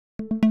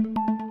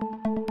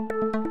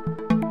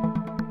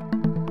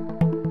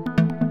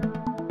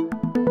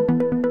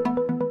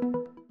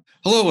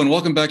Hello, and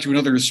welcome back to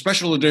another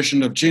special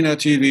edition of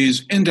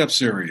GNAT-TV's In-Depth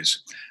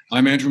series.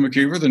 I'm Andrew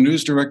McKeever, the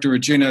news director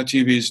at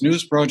GNAT-TV's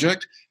News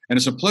Project, and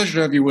it's a pleasure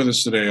to have you with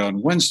us today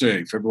on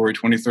Wednesday, February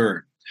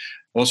 23rd.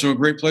 Also, a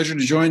great pleasure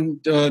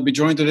to be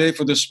joined today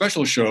for this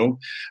special show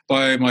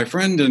by my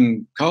friend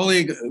and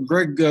colleague,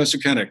 Greg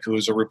Sukenik, who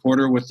is a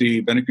reporter with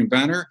the Bennington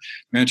Banner,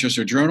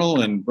 Manchester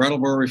Journal, and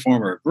Brattleboro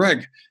Reformer.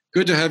 Greg,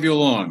 good to have you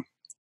along.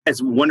 It's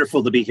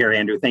wonderful to be here,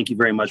 Andrew. Thank you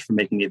very much for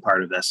making me a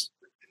part of this.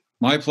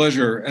 My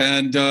pleasure.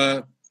 And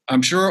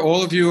I'm sure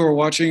all of you who are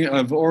watching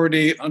have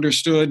already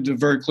understood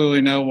very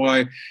clearly now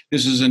why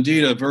this is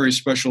indeed a very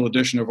special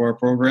edition of our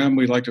program.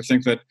 We like to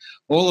think that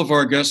all of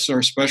our guests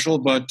are special,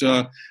 but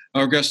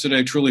our guest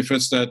today truly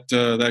fits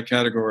that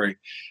category.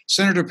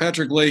 Senator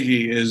Patrick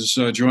Leahy is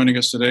joining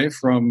us today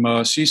from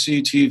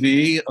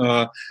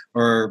CCTV,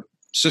 our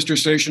sister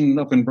station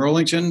up in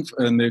Burlington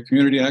and the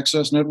Community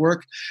Access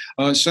Network.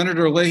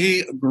 Senator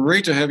Leahy,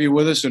 great to have you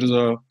with us. It is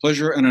a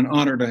pleasure and an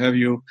honor to have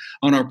you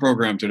on our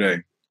program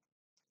today.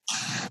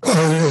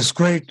 Well, it's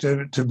great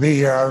to be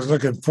here. I was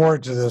looking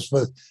forward to this.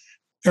 With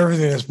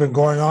everything that's been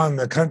going on in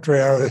the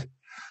country, I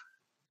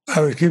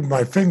would keep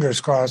my fingers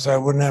crossed I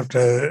wouldn't have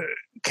to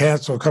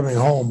cancel coming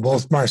home.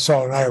 Both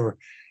Marcel and I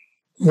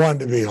wanted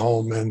to be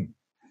home, and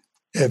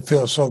it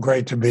feels so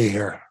great to be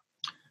here.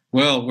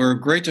 Well, we're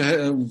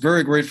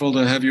very grateful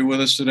to have you with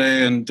us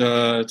today and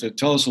to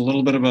tell us a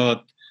little bit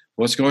about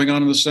what's going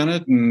on in the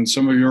Senate and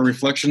some of your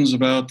reflections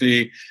about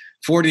the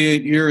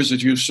 48 years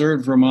that you've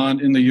served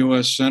Vermont in the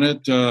U.S.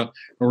 Senate, a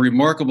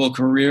remarkable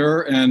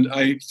career. And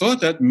I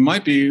thought that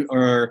might be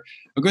a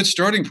good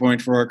starting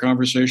point for our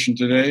conversation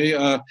today.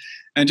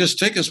 And just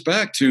take us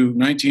back to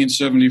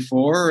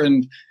 1974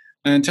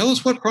 and tell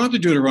us what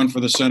prompted you to run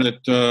for the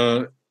Senate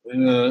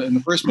in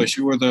the first place.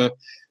 You were the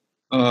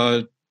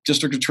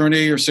district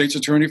attorney or state's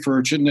attorney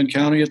for Chittenden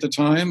County at the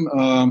time,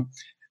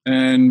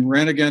 and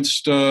ran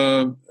against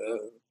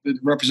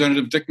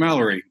Representative Dick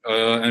Mallory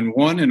and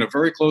won in a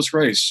very close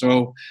race.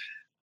 So,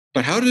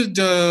 but how did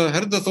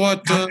the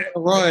thought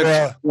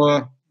arrive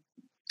to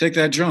take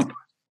that jump?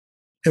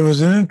 It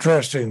was an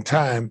interesting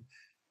time.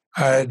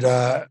 I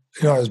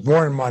was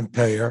born in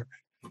Montpelier.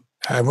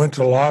 I went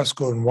to law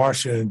school in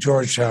Washington and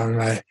Georgetown,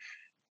 and I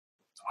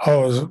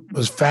always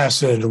was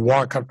fascinated to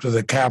walk up to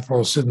the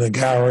Capitol, sit in the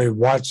gallery,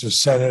 watch the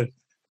Senate,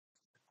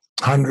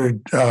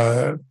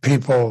 100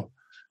 people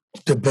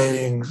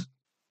debating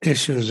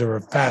issues that were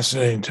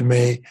fascinating to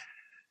me.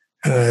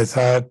 And I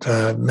thought,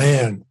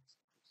 man,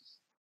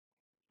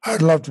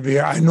 I'd love to be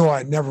here. I know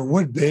I never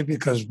would be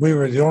because we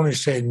were the only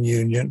state in the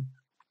union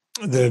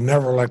that had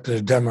never elected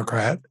a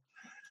Democrat.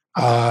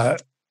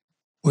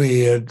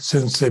 We had,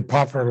 since the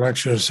popular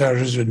election of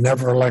senators, had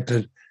never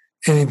elected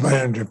anybody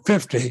under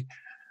 50.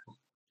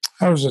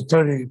 I was a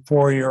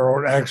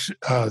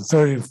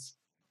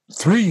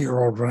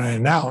 33-year-old when I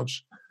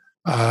announced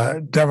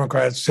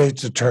Democrat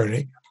state's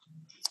attorney.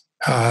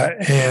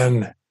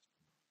 And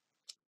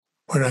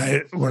when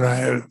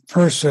I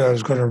first said I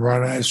was going to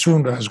run, I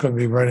assumed I was going to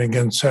be running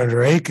against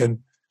Senator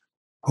Aiken,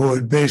 who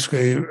had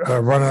basically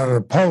run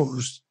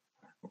unopposed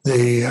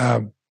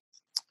the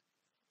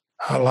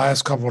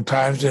last couple of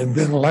times and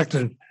been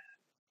elected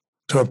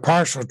to a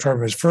partial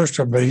term his first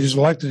term, but he was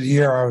elected the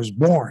year I was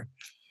born.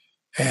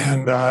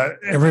 And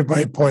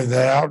everybody pointed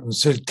that out and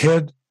said,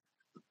 kid,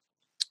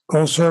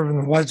 go serve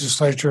in the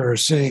legislature or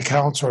city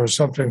council or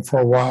something for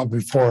a while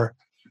before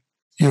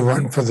you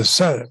run for the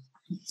Senate.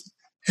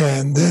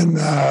 And then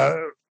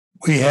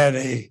we had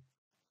a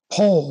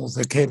poll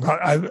that came out.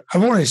 I've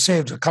only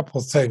saved a couple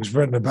of things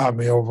written about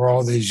me over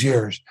all these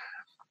years.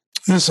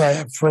 This I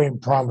have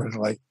framed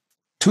prominently.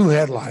 2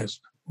 headlines,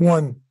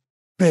 one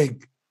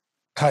big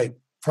type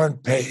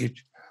front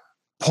page,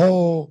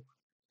 poll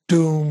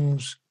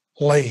dooms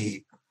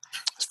Leahy.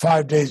 It's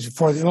 5 days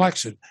before the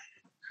election.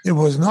 It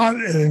was not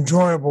an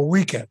enjoyable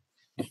weekend.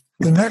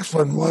 The next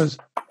one was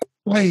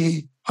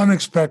Leahy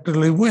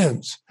unexpectedly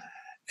wins.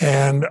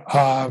 And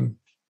I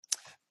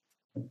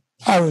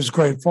was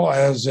grateful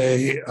as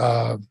as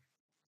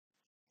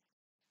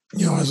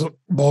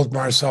both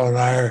Marcel and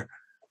I are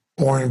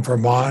born in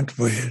Vermont.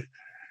 We had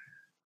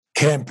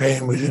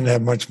campaigned. We didn't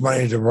have much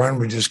money to run.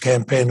 We just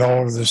campaigned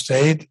all over the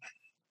state.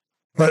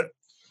 But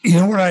you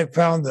know what I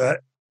found that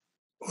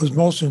was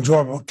most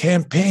enjoyable?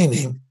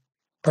 Campaigning,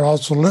 but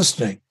also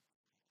listening.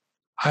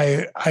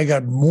 I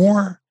got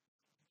more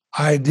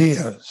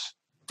ideas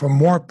from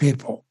more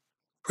people,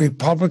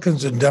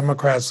 Republicans and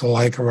Democrats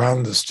alike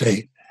around the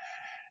state.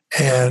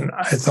 And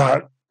I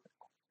thought,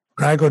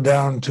 when I go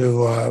down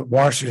to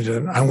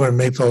Washington, I'm going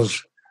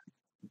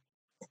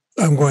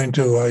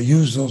to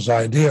use those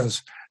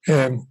ideas.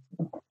 And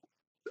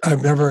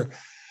I've never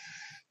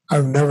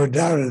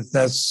doubted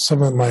that's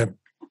some of my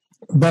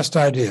best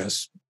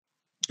ideas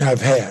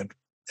I've had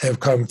have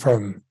come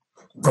from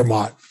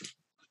Vermont.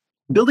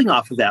 Building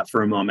off of that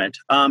for a moment,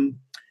 and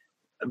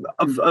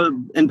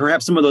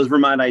perhaps some of those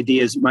Vermont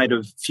ideas might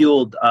have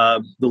fueled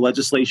the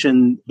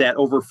legislation that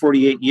over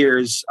 48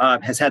 years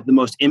has had the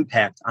most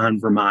impact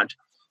on Vermont.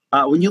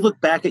 When you look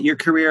back at your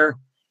career,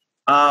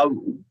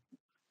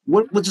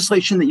 what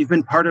legislation that you've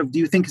been part of do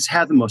you think has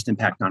had the most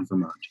impact on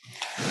Vermont?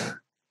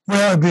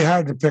 Well, it'd be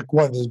hard to pick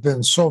one. There's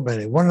been so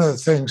many. One of the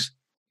things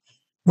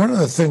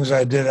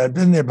I did, I've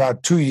been there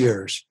about 2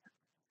 years,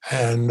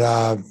 and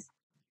I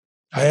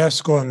asked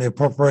to go on the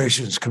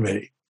Appropriations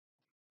Committee.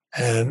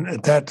 And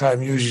at that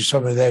time, usually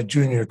somebody that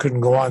junior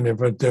couldn't go on there,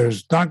 but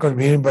there's not going to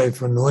be anybody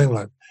from New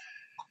England.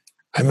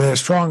 I made a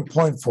strong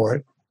point for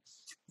it.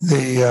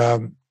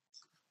 The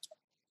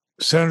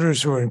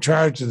senators who were in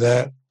charge of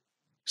that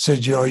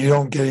said, you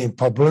don't get any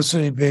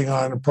publicity being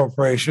on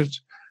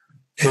appropriations.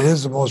 It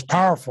is the most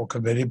powerful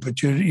committee,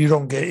 but you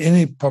don't get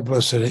any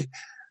publicity,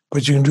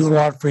 but you can do a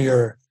lot for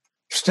your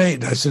state.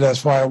 And I said,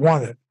 that's why I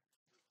want it.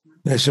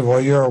 And they said,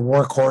 well, you're a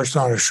workhorse,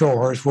 not a show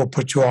horse. We'll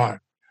put you on.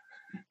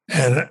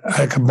 And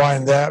I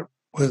combined that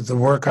with the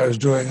work I was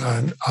doing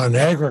on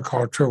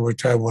agriculture,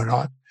 which I went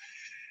on.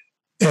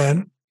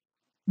 And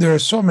there are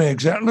so many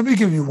examples. Let me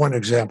give you one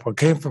example. It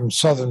came from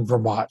southern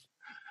Vermont.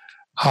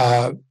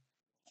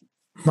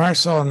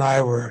 Marcel and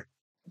I were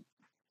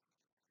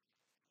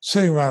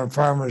sitting around a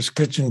farmer's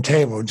kitchen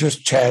table,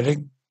 just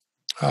chatting.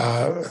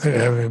 I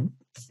think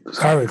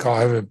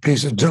having a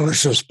piece of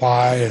delicious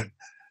pie and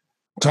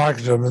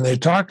talking to them. And they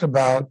talked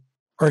about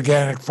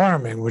organic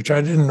farming, which I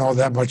didn't know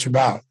that much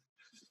about.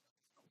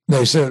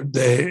 They said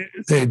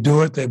they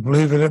do it, they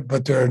believe in it,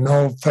 but there are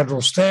no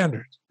federal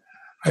standards.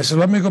 I said,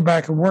 let me go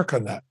back and work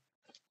on that.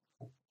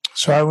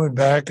 So I went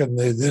back, and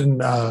they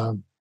then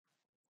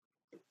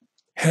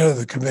head of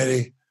the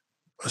committee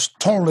was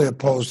totally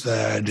opposed to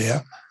that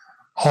idea.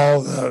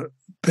 All the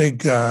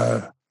big,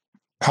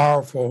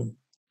 powerful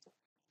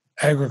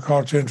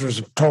agriculture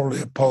interests are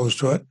totally opposed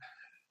to it.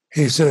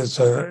 He said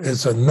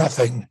it's a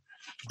nothing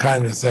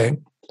kind of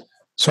thing.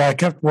 So I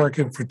kept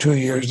working for 2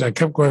 years. I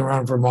kept going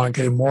around Vermont,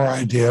 getting more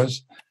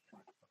ideas,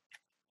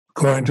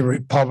 going to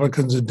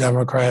Republicans and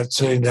Democrats,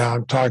 sitting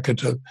down, talking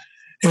to them.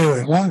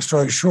 Anyway, long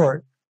story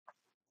short,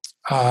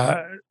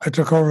 I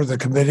took over the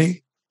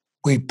committee.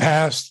 We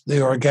passed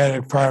the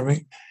organic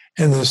farming,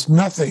 and this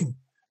nothing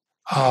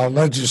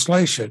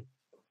legislation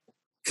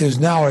is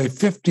now a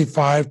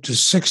 $55 to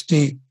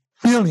 $60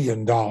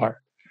 billion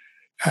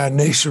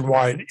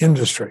nationwide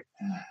industry.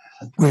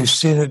 We've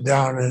seen it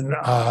down in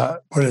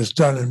what is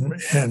done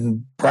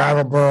in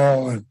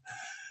Brattleboro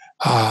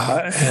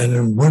and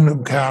in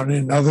Windham County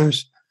and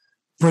others,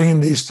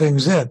 bringing these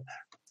things in.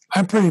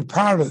 I'm pretty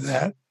proud of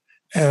that,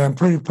 and I'm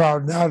pretty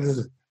proud now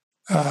to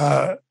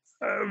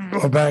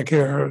go back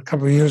here a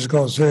couple of years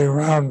ago, sitting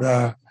around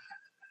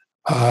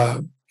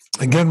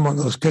again one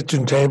of those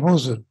kitchen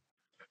tables, and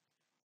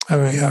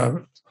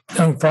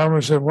young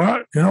farmer said,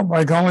 "Well,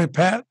 by golly,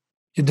 Pat,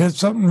 you did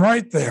something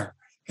right there."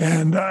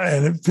 And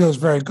it feels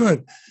very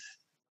good.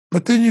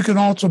 But then you can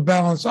also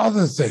balance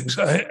other things.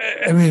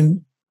 I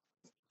mean,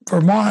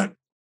 Vermont,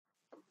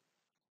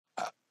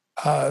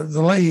 the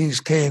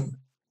Leahys came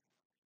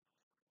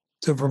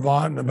to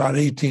Vermont in about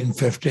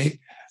 1850.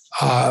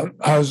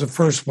 I was the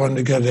first one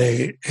to get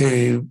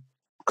a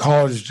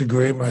college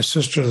degree, my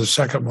sister the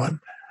second one.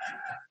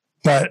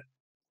 But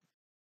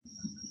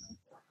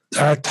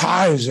our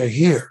ties are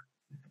here.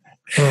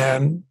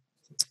 And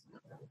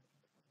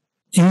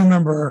you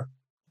remember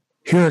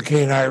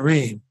Hurricane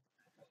Irene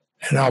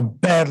and how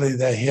badly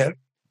that hit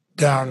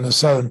down in the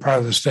southern part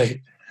of the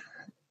state.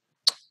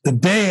 The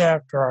day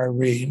after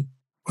Irene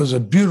was a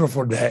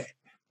beautiful day.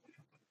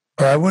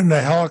 I went in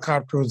a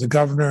helicopter with the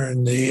governor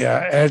and the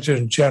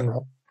adjutant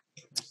general.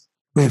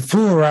 We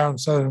flew around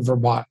southern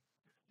Vermont.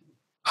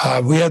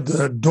 We had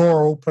the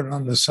door open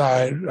on the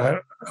side.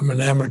 I'm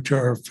an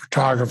amateur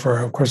photographer.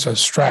 Of course, I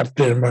was strapped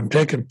in, but I'm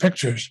taking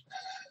pictures.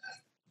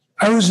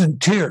 I was in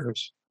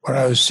tears what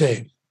I was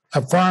seeing.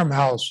 A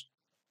farmhouse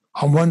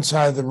on one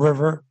side of the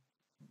river,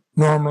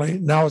 normally.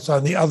 Now it's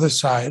on the other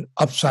side,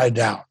 upside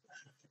down.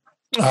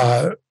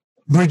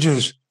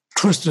 Bridges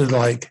twisted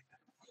like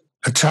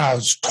a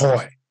child's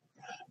toy.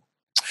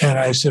 And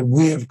I said,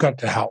 we have got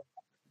to help.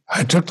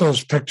 I took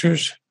those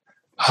pictures.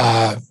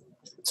 I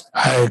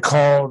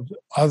called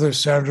other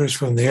senators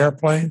from the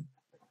airplane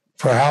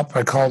for help.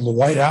 I called the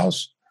White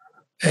House.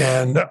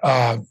 And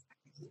then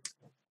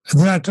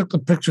I took the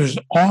pictures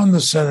on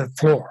the Senate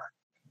floor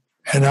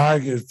and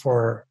argued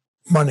for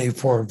money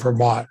for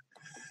Vermont.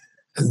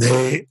 And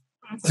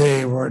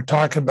they were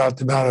talking about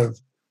the amount of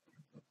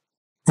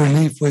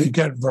relief we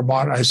get in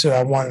Vermont. I said,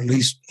 I want at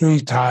least 3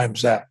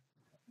 times that.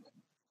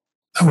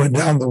 I went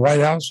down to the White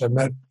House. I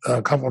met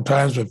a couple of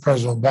times with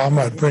President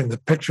Obama. I'd bring the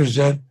pictures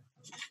in.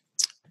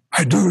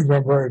 I do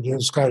remember, it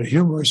was kind of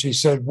humorous, he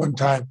said one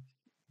time,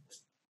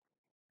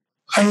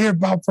 I hear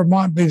about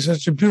Vermont being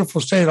such a beautiful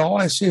state. All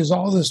I see is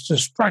all this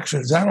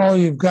destruction. Is that all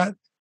you've got?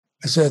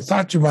 I said, I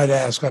thought you might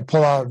ask. I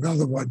pull out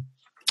another one.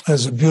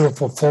 There's a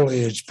beautiful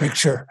foliage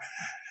picture.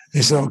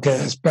 He said, okay,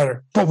 that's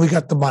better. But we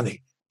got the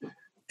money.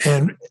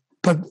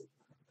 But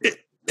it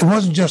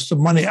wasn't just the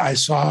money. I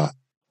saw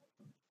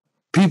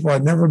people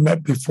I'd never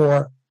met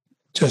before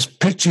just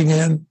pitching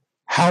in,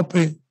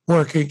 helping,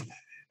 working.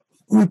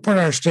 We put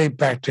our state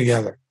back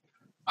together.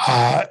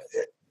 And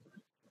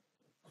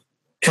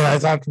I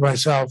thought to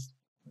myself,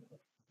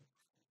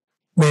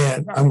 man,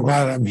 And I'm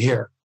glad I'm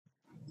here,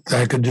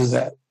 that I could do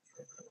that.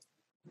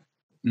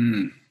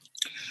 Mm.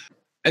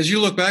 As you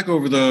look back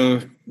over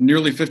the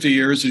nearly 50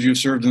 years that you've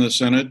served in the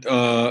Senate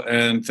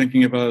and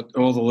thinking about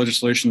all the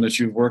legislation that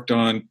you've worked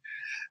on,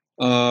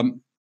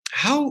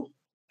 how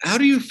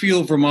do you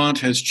feel Vermont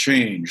has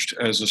changed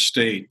as a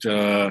state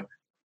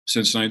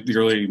since the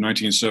early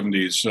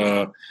 1970s?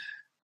 I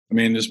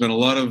mean, there's been a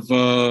lot of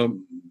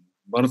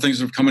things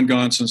that have come and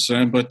gone since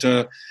then. But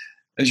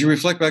as you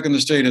reflect back on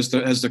the state, has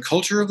the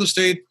culture of the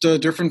state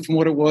different from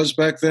what it was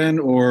back then,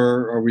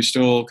 or are we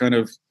still kind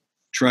of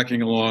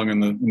tracking along in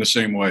the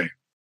same way?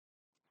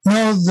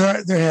 No,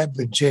 there have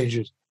been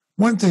changes.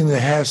 One thing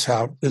that has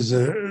helped is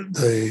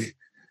in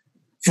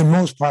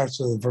most parts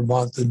of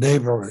Vermont, the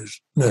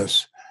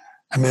neighborliness.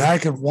 I mean, I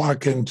can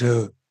walk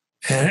into,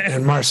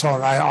 and Marcel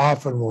and I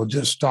often will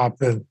just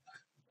stop in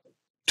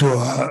to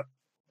a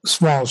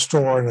small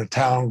store in a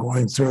town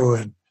going through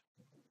and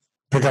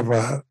pick up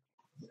a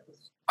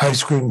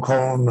ice cream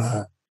cone,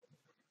 a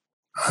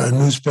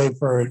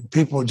newspaper, and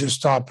people just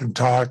stop and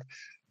talk.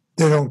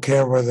 They don't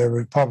care whether they're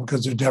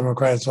Republicans or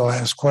Democrats. They'll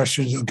ask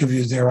questions. They'll give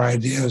you their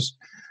ideas.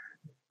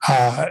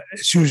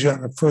 It's usually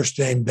on a first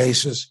name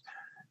basis.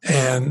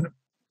 And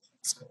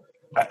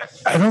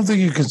I don't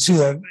think you can see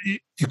that.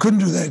 You couldn't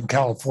do that in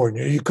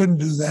California. You couldn't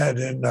do that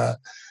in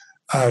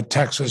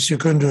Texas. You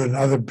couldn't do it in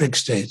other big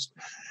states.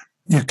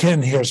 You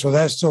can here. So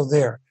that's still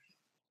there.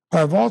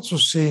 But I've also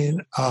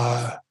seen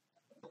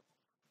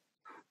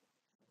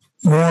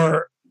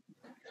more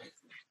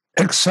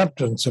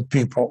acceptance of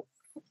people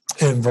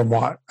in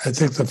Vermont. I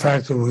think the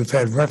fact that we've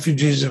had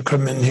refugees that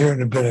come in here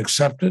and have been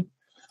accepted,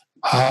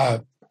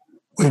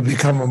 we've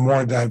become a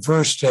more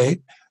diverse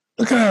state.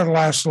 Look at our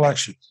last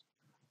elections.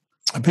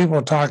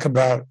 People talk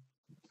about,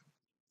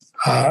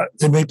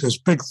 they make this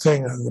big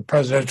thing of the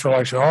presidential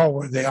election. Oh,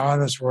 were they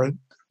honest? Of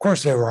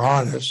course they were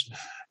honest.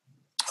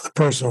 The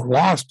person who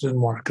lost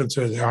didn't want to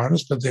consider they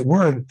honest, but they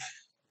were.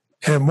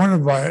 And one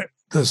of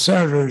the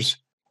senators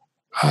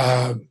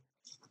was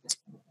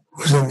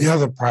in the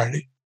other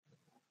party,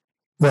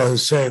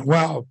 was saying,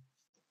 well,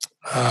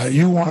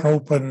 you want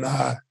open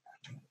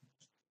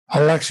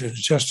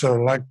elections just to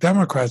elect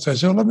Democrats. I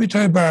said, well, let me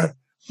tell you about it.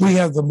 We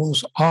have the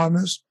most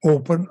honest,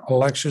 open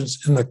elections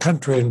in the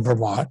country in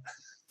Vermont.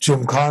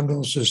 Jim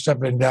Condos is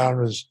stepping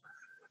down as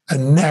a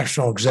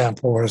national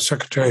example of what a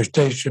Secretary of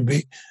State should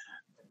be.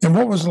 And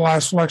what was the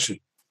last election?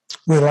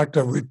 We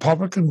elected a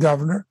Republican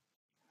governor,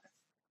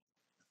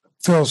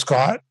 Phil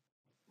Scott,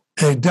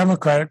 and a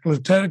Democratic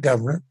lieutenant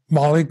governor,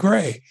 Molly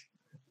Gray.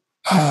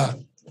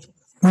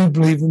 We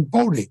believe in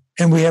voting,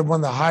 and we had one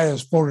of the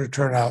highest voter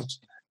turnouts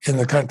in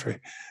the country.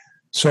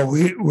 So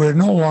we're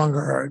no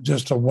longer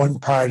just a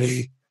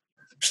one-party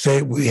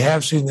state. We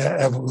have seen that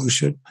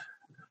evolution.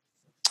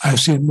 I've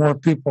seen more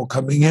people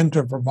coming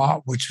into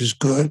Vermont, which is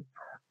good.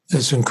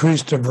 It's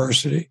increased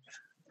diversity.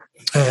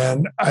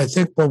 And I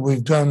think what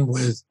we've done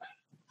with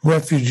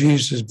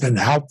refugees has been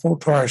helpful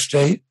to our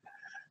state.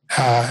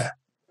 I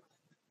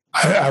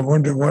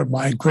wonder what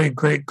my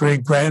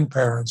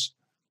great-great-great-grandparents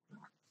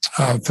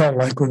felt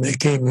like when they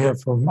came here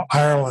from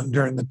Ireland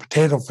during the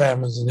potato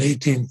famines in the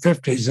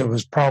 1850s. It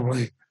was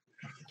probably,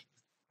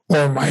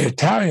 or my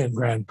Italian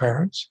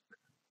grandparents,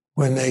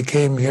 when they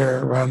came here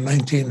around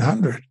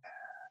 1900.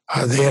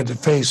 They had to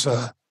face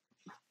a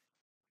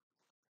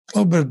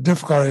little bit of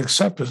difficulty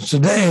acceptance.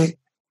 Today,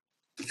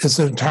 it's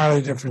an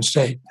entirely different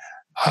state.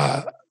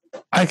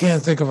 I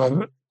can't think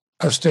of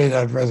a state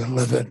I'd rather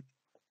live in.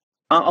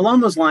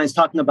 Along those lines,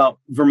 talking about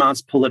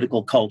Vermont's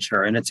political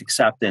culture and its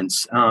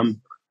acceptance,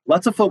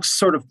 lots of folks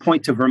sort of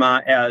point to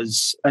Vermont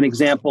as an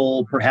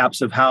example,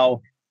 perhaps, of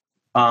how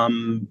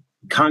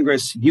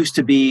Congress used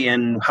to be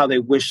and how they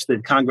wish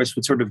that Congress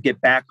would sort of get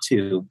back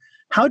to.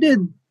 How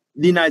did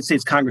the United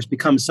States Congress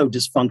become so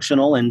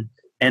dysfunctional,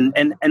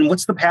 and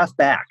what's the path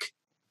back?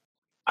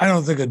 I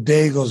don't think a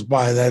day goes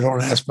by that I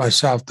don't ask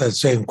myself that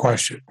same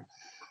question.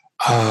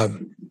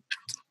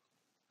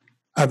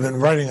 I've been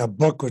writing a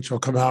book which will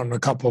come out in a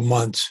couple of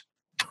months,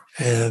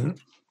 and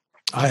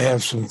I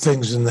have some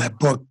things in that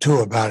book too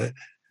about it.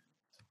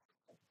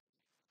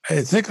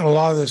 I think a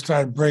lot of this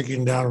started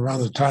breaking down around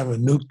the time of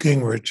Newt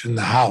Gingrich in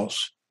the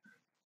House.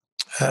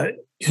 It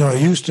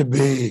used to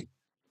be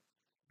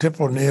Tip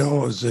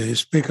O'Neill was the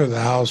Speaker of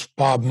the House,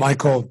 Bob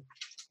Michel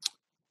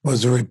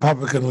was the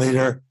Republican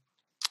leader.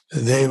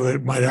 They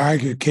might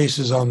argue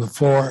cases on the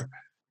floor,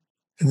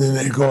 and then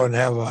they'd go and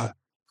have a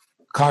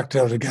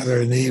cocktail together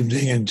in the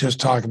evening and just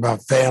talk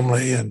about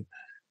family and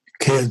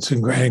kids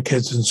and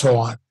grandkids and so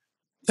on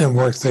and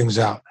work things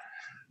out.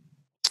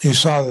 You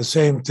saw the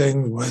same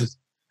thing with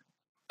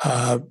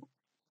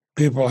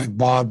people like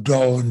Bob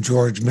Dole and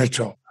George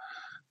Mitchell,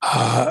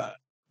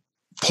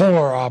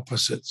 polar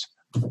opposites,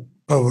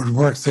 but would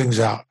work things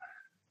out.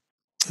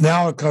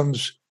 Now it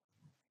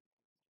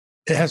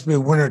has to be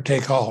winner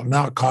take all,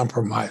 not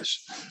compromise.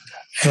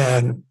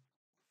 And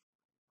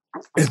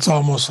it's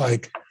almost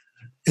like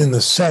in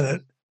the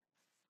Senate,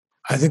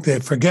 I think they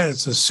forget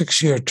it's a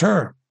 6-year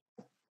term.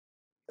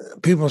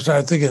 People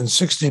start thinking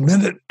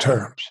 60-minute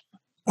terms.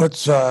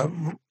 What's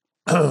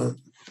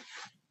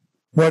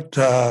what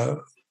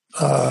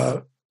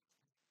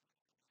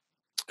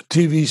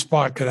TV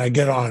spot can I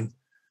get on?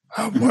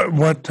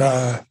 What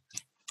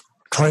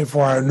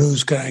 24-hour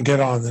news can I get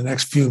on the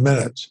next few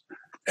minutes?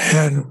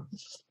 And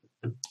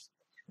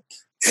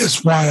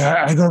it's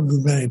why I don't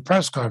do many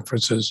press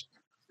conferences,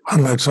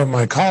 unlike some of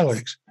my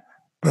colleagues.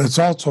 But it's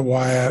also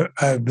why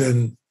I've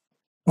been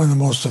one of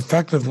the most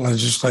effective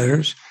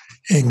legislators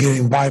in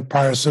getting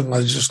bipartisan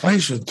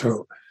legislation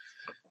through.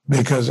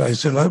 Because I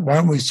said, why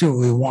don't we see what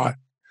we want?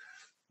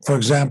 For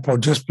example,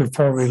 just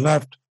before we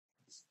left,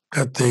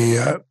 kept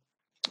the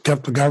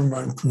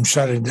government from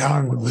shutting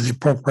down with the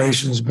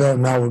appropriations bill.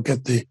 Now we'll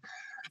get the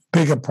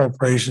big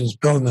appropriations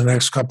bill in the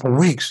next couple of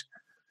weeks.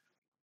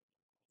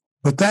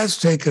 But that's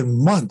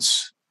taken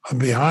months of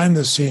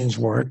behind-the-scenes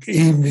work,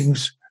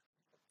 evenings,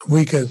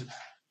 weekends,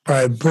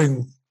 where I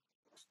bring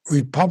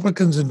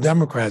Republicans and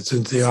Democrats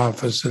into the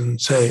office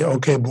and say,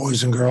 okay,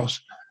 boys and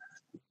girls,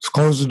 let's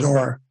close the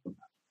door,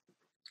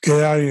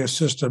 get out of your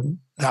system.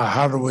 Now,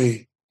 how do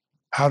we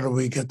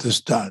get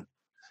this done?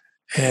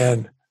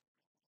 And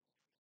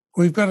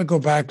we've got to go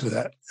back to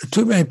that.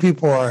 Too many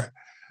people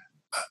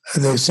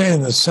they say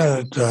in the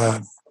Senate,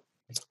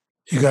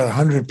 you got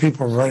 100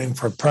 people running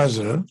for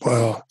president.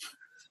 Well,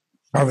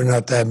 probably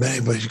not that many,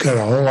 but you got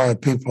a whole lot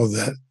of people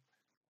that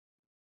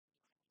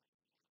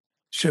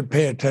should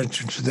pay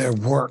attention to their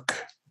work.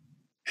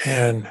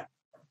 And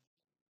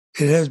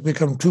it has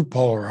become too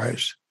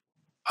polarized.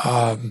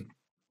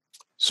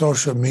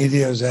 Social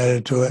media has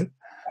added to it.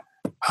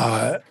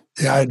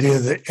 The idea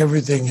that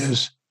everything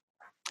is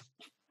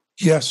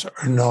yes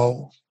or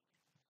no,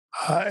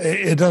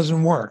 it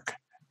doesn't work.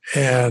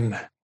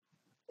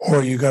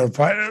 Or you got to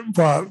find,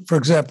 for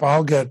example,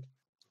 I'll get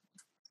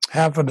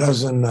half a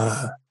dozen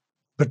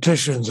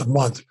petitions a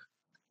month.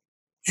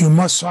 You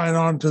must sign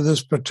on to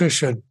this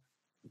petition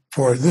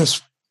for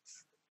this,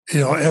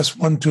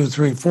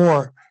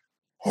 S1234,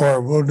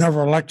 or we'll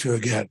never elect you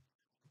again.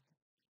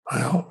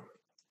 Well,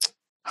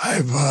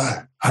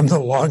 I'm the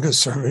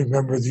longest serving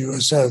member of the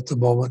U.S. Senate at the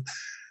moment.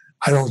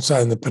 I don't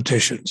sign the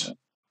petitions.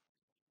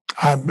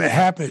 I'm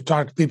happy to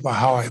talk to people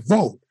how I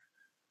vote.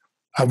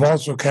 I've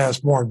also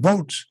cast more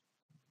votes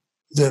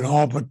than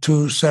all but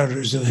two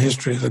senators in the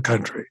history of the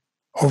country,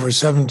 over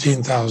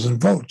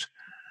 17,000 votes.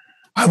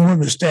 I'm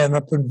willing to stand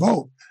up and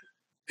vote.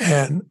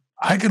 And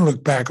I can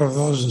look back over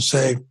those and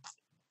say,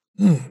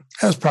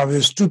 that's probably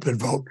a stupid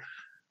vote.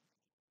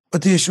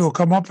 But the issue will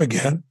come up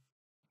again,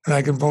 and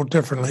I can vote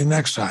differently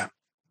next time.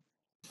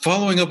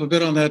 Following up a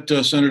bit on that,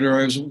 Senator,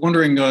 I was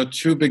wondering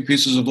two big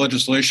pieces of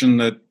legislation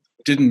that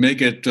didn't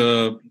make it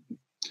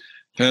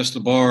past the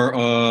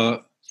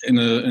bar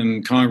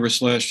in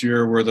Congress last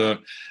year were the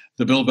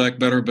Build Back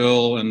Better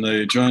bill and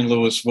the John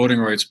Lewis voting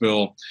rights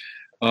bill.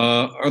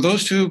 Are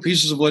those two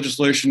pieces of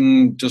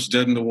legislation just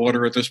dead in the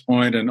water at this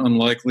point and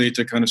unlikely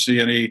to kind of see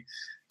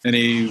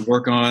any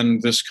work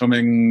on this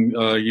coming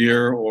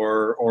year,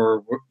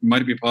 or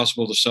might it be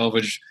possible to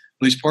salvage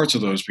at least parts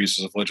of those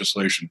pieces of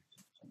legislation?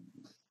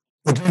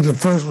 I think the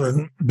first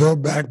one,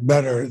 Build Back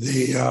Better,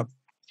 the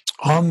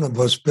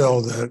omnibus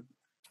bill that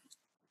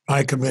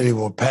my committee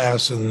will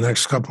pass in the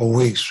next couple of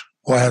weeks,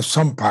 will have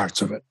some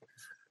parts of it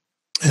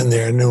in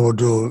there, and then we'll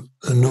do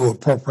the new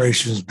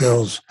appropriations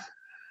bills,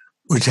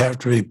 which have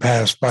to be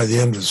passed by the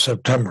end of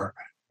September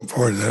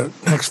for the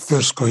next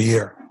fiscal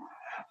year.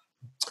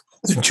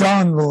 The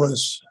John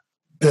Lewis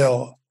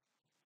bill,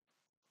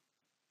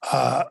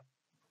 that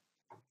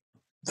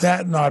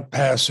not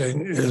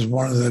passing is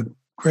one of the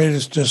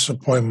greatest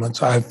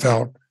disappointments I've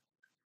felt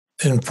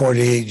in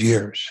 48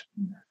 years.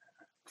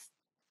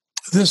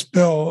 This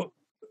bill,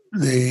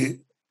 the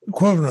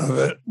equivalent of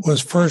it, was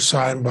first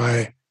signed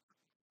by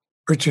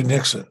Richard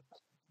Nixon,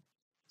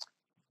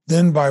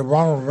 then by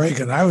Ronald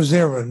Reagan. I was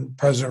there when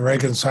President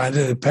Reagan signed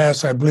it. It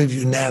passed, I believe,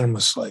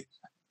 unanimously.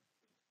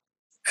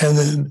 And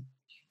then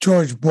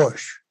George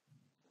Bush.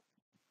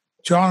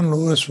 John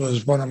Lewis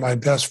was one of my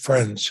best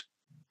friends.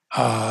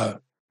 I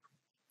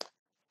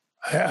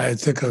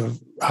think of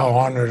how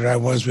honored I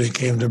was when he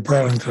came to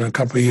Burlington a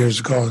couple of years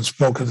ago and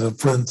spoke at the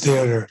Flint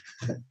Theater.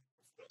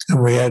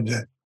 And we had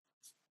to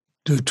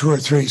do 2 or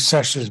 3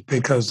 sessions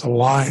because the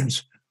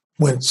lines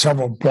went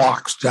several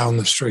blocks down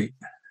the street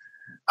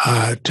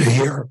to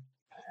hear.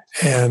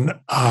 And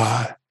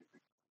a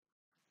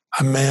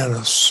man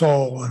of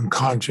soul and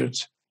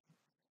conscience.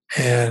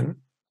 And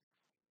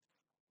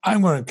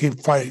I'm going to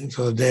keep fighting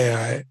till the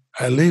day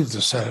I leave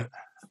the Senate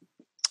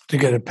to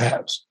get it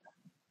passed.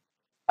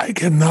 I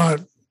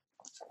cannot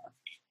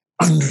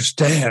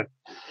understand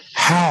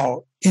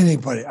how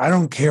anybody, I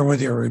don't care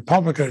whether you're a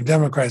Republican or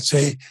Democrat,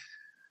 say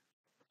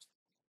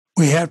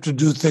we have to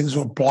do things that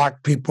will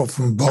block people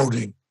from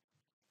voting.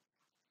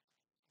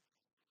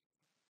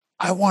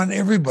 I want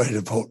everybody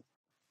to vote.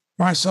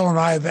 Marcel and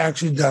I have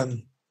actually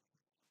done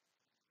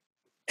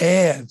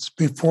ads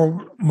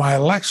before my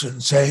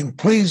election saying,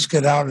 please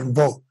get out and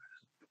vote.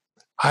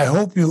 I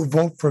hope you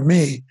vote for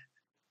me,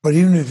 but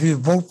even if you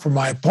vote for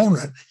my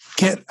opponent,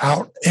 get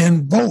out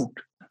and vote.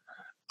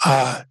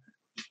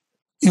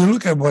 You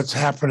look at what's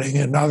happening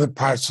in other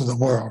parts of the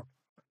world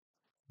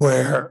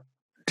where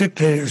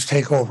dictators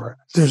take over.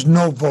 There's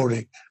no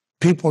voting.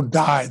 People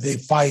die, they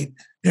fight,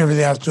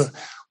 everything else.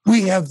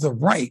 We have the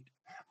right.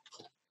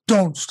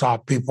 Don't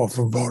stop people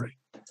from voting.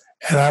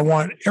 And I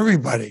want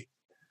everybody.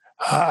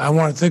 I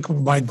want to think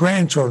of my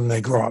grandchildren when they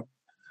grow up.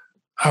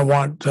 I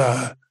want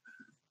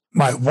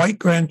my white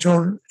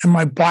grandchildren and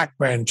my black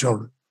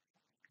grandchildren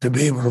to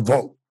be able to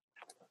vote.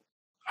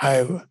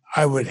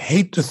 I would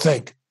hate to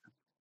think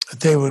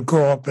that they would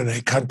grow up in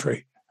a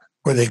country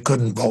where they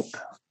couldn't vote.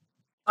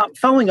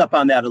 Following up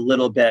on that a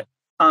little bit,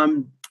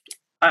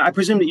 I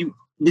presume that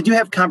did you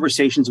have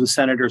conversations with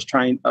senators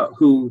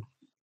who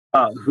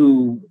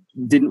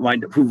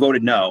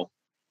voted no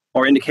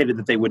or indicated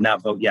that they would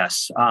not vote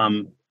yes?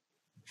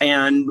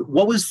 And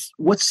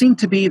what seemed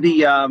to be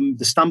the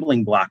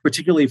stumbling block,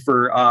 particularly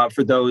for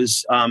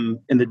those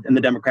in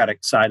the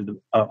Democratic side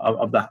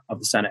of the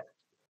Senate?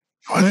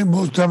 I think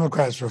most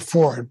Democrats were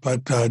for it,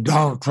 but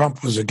Donald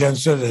Trump was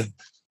against it, and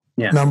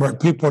a number of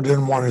people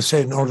didn't want to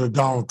say no to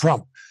Donald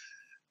Trump.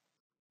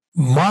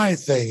 My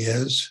thing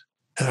is,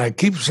 and I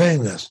keep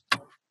saying this,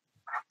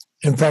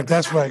 in fact,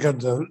 that's why I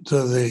got to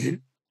the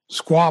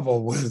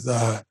squabble with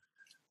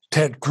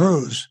Ted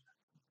Cruz,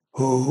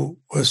 who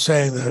was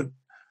saying that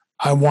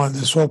I want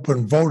this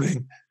open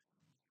voting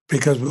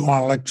because we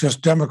want to elect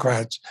just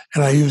Democrats.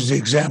 And I used the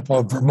example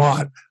of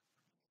Vermont,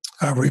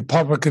 a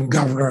Republican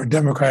governor, a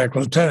Democratic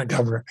lieutenant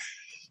governor.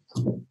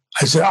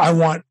 I said, I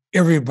want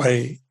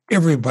everybody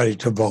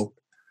to vote.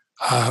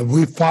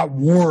 We fought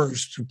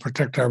wars to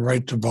protect our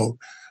right to vote.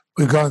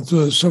 We've gone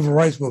through the civil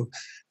rights movement.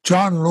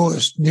 John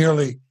Lewis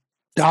nearly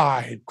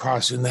died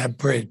crossing that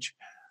bridge,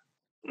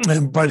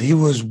 but he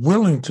was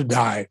willing to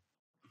die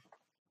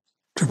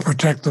to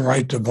protect the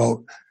right to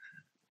vote.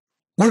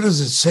 What does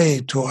it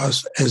say to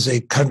us as a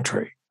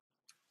country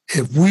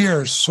if we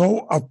are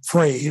so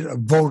afraid of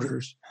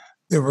voters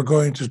that we're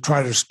going to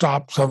try to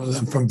stop some of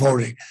them from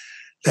voting?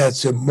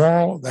 That's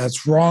immoral,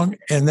 that's wrong,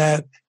 and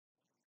that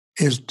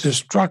is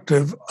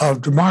destructive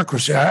of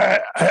democracy.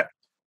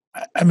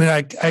 I mean,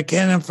 I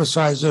can't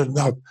emphasize it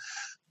enough.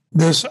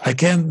 I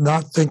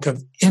cannot think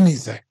of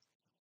anything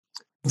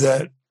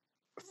that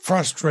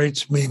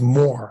frustrates me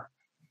more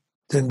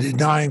than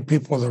denying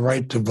people the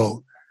right to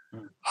vote.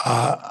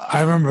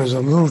 I remember as a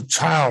little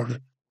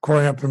child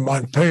growing up in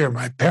Montpelier,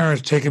 my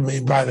parents taking me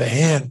by the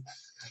hand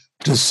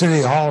to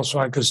City Hall so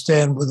I could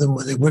stand with them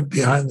when they went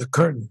behind the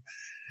curtain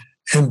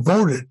and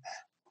voted.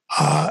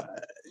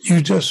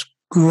 You just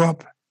grew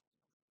up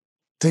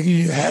thinking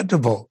you had to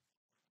vote.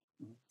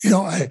 You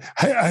know,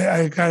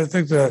 I kind of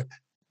think that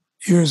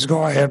years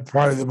ago I had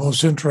probably the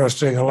most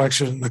interesting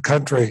election in the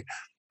country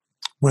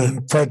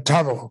when Fred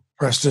Tuttle,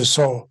 rest his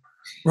soul,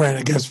 ran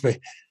against me.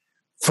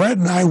 Fred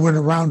and I went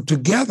around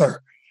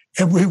together,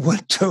 and we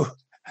went to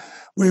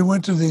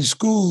these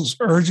schools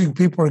urging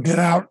people to get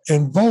out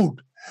and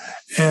vote,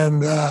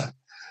 and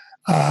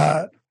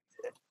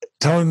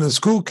telling the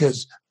school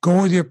kids,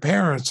 go with your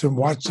parents and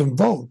watch them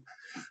vote.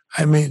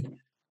 I mean,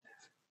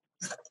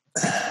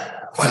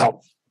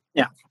 well.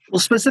 Yeah. Well,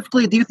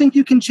 specifically, do you think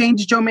you can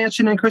change Joe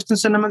Manchin and Kristen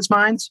Sinema's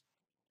minds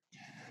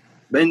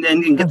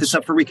and get this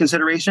up for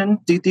reconsideration?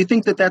 Do you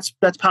think that that's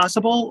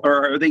possible,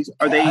 or are they?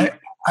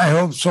 I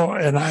hope so,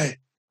 and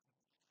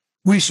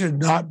we should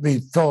not be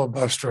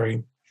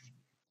filibustering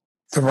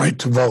the right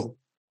to vote.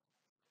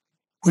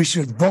 We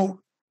should vote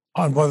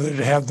on whether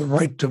to have the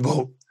right to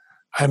vote.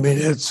 I mean,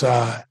 it's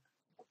to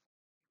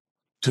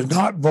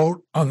not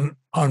vote on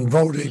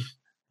voting.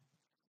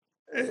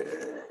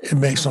 It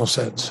makes no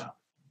sense.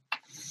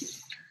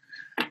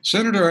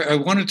 Senator, I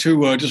wanted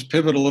to just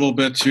pivot a little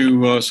bit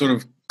to sort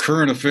of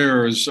current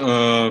affairs.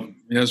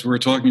 As we're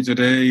talking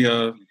today,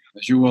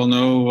 as you well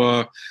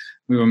know,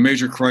 we have a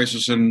major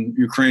crisis in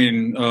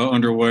Ukraine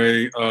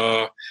underway.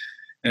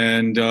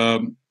 And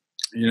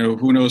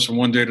who knows from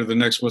one day to the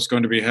next what's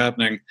going to be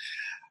happening.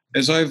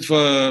 As I've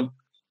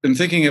been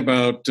thinking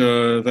about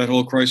that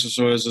whole crisis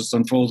as it's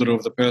unfolded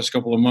over the past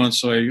couple of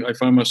months, I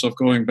find myself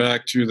going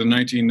back to the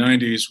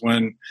 1990s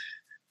when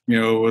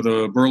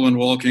the Berlin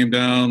Wall came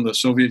down, the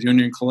Soviet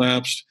Union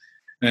collapsed,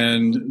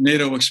 and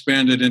NATO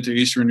expanded into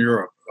Eastern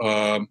Europe,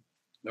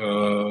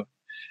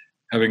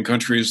 having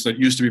countries that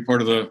used to be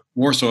part of the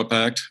Warsaw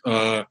Pact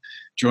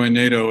join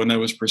NATO, and that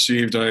was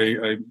perceived,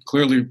 I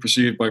clearly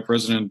perceived by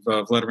President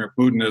Vladimir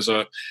Putin as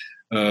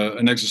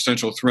an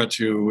existential threat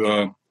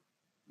to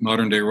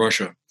modern-day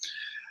Russia.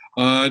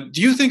 Do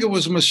you think it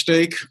was a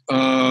mistake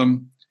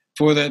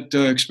for that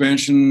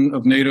expansion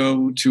of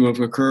NATO to have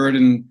occurred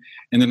in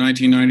the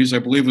 1990s? I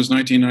believe it was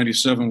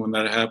 1997 when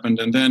that happened.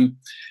 And then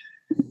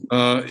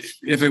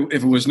if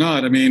it was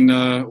not, I mean,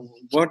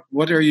 what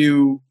do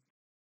you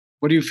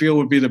feel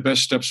would be the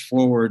best steps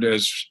forward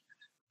as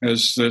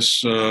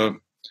this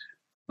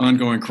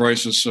ongoing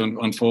crisis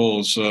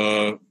unfolds?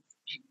 Do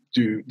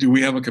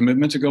we have a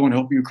commitment to go and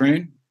help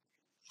Ukraine?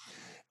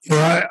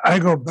 I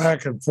go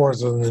back and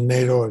forth on the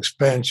NATO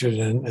expansion,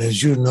 and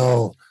as you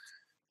know,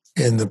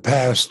 in the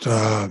past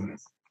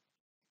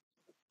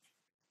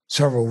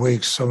several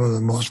weeks, some of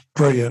the most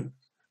brilliant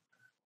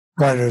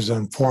writers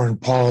on foreign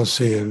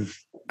policy have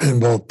been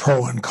both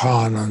pro and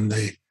con on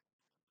the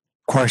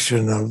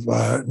question of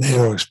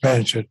NATO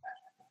expansion.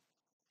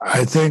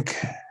 I think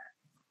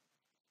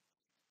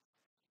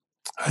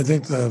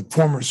the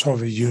former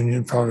Soviet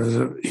Union felt it was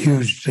a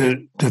huge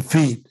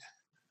defeat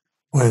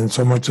when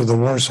so much of the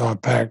Warsaw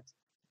Pact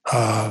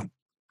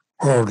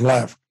world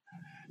left.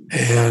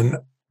 And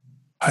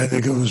I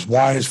think it was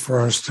wise for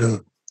us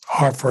to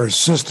offer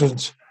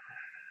assistance.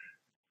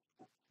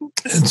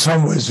 In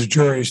some ways, the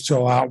jury is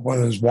still out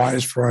whether it's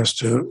wise for us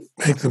to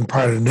make them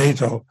part of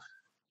NATO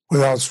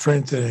without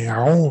strengthening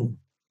our own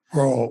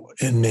role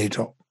in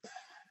NATO.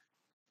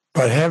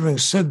 But having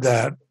said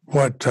that,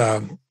 what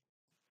Vladimir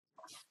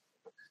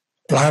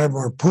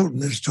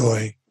Putin is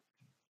doing,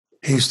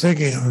 he's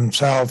thinking of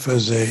himself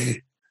as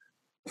a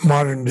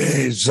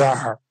modern-day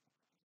czar.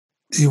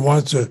 He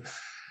wants to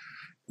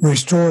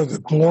restore the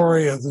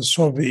glory of the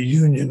Soviet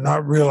Union,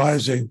 not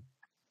realizing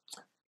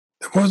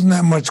there wasn't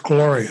that much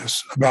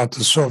glorious about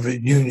the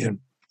Soviet Union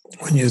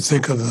when you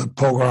think of the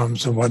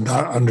pogroms and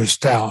whatnot under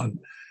Stalin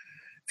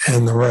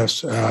and the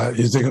rest.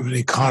 You think of an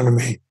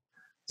economy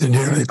that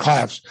nearly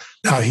collapsed.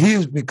 Now, he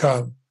has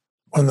become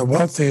one of the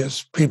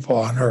wealthiest people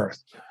on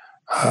earth.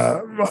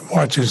 I'm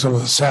watching some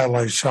of the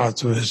satellite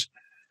shots of his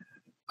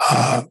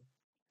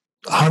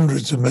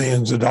hundreds of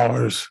millions of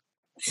dollars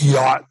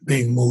yacht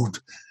being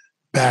moved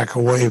back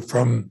away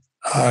from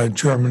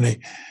Germany.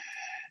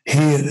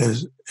 He and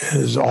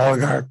his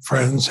oligarch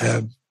friends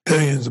have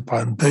billions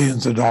upon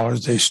billions of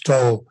dollars. They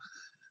stole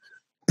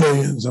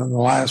billions on the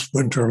last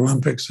Winter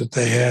Olympics that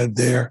they had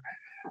there.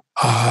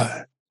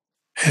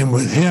 And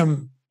with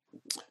him,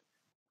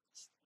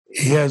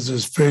 he has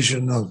this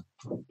vision of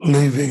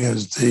leaving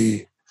as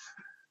the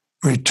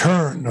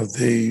return of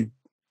the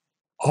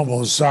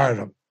almost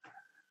czardom.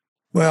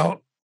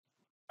 Well,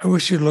 I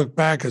wish you'd look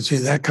back and see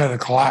that kind of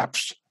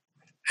collapsed.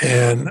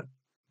 And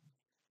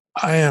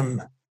I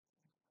am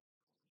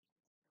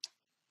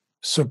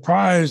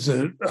surprised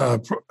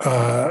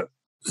that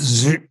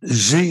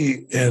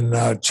Xi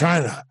in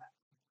China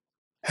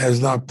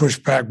has not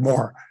pushed back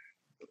more.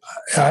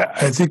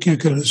 I think you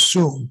can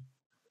assume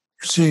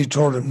Xi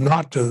told him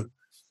not to.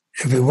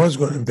 If he was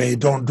going to invade,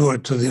 don't do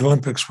it till the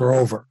Olympics were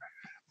over.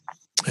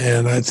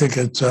 And I think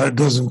it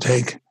doesn't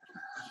take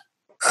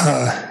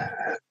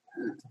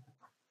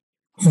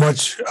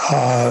much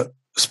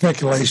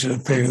speculation to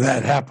figure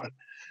that happen.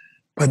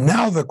 But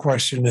now the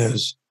question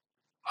is,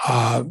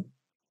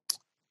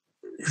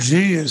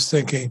 Xi is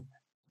thinking,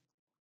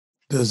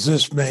 does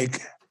this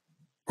make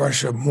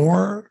Russia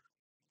more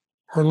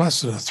or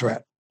less than a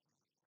threat?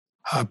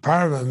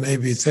 Part of him may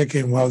be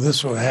thinking, well,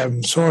 this will have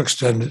him so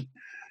extended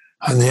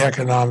on the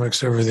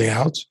economics, everything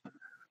else,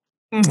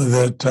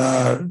 that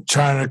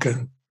China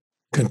can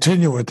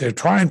continue what they're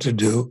trying to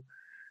do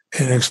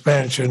in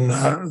expansion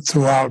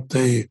throughout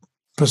the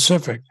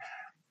Pacific.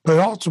 But it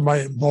also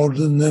might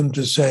embolden them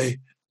to say,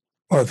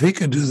 well, if he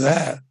could do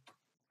that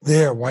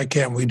there, why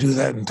can't we do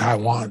that in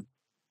Taiwan?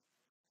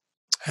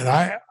 And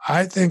I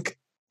think,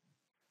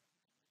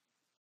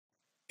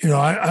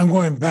 I'm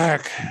going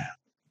back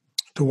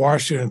to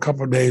Washington a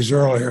couple of days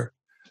earlier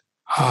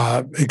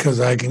because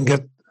I can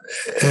get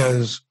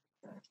as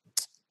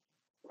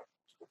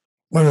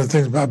one of the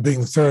things about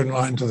being third in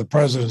line to the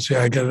presidency,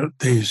 I get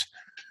these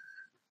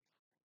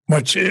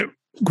much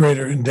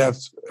greater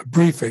in-depth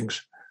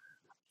briefings.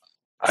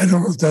 I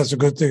don't know if that's a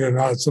good thing or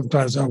not.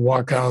 Sometimes I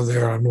walk out of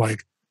there, I'm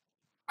like,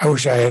 I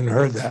wish I hadn't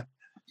heard that.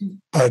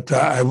 But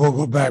I will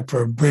go back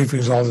for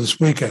briefings all this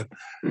weekend.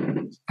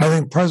 I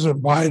think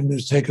President Biden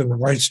has taken the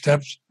right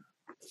steps.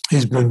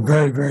 He's been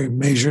very, very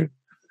measured.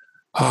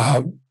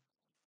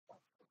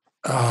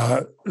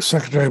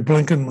 Secretary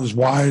Blinken was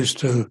wise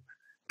to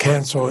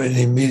cancel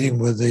any meeting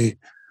with the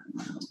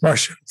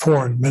Russian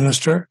foreign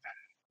minister.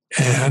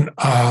 And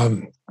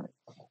I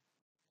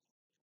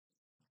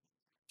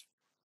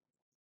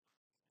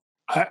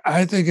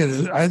think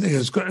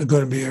it's going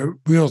to be a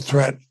real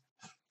threat,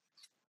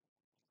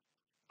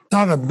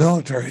 not a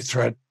military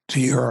threat to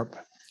Europe,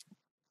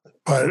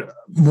 but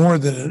more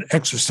than an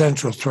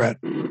existential threat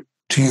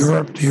to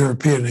Europe, the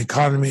European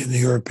economy, and the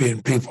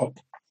European people.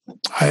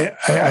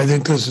 I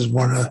think this is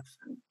one of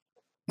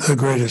the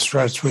greatest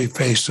threats we've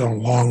faced in a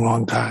long,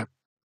 long time.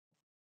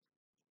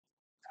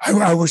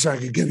 I wish I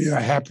could give you a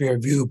happier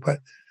view, but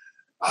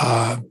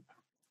I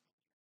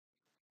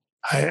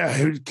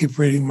keep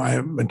reading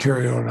my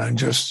material,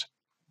 and it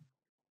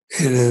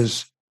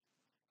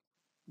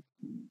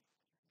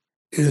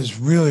is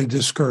really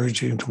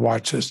discouraging to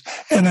watch this.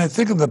 And I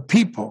think of the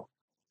people,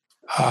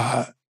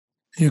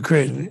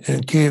 Ukraine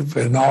and Kiev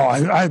and all.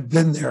 I've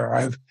been there.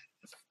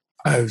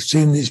 I've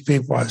seen these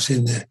people. I've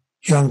seen the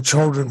young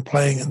children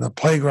playing in the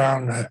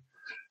playground. I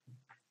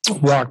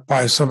walked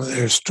by some of the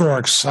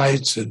historic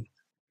sites and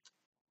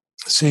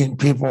seen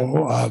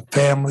people,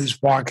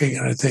 families walking,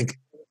 and I think,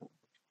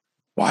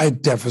 why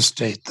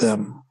devastate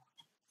them?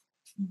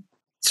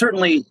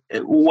 Certainly,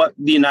 what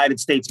the United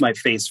States might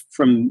face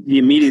from the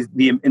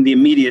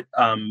immediate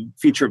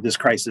future of this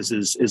crisis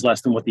is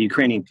less than what the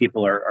Ukrainian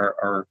people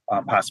are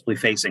possibly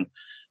facing.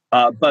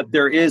 But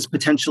there is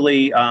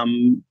potentially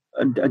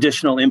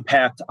additional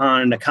impact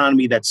on an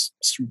economy that's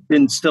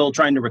been still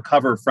trying to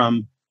recover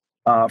from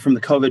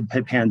the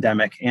COVID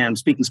pandemic, and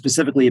speaking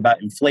specifically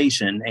about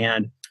inflation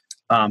and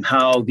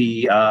how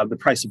the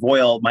price of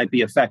oil might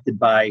be affected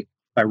by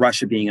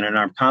Russia being in an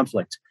armed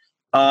conflict.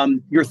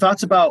 Your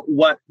thoughts about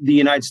what the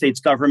United States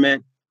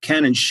government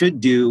can and should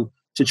do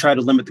to try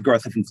to limit the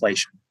growth of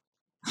inflation?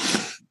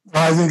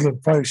 I think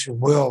inflation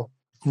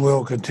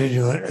will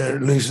continue,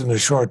 at least in the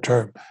short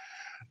term.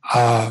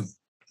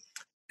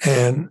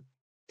 And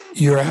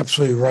you're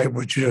absolutely right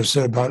what you just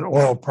said about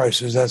oil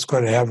prices. That's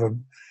going to have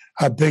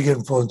a big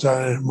influence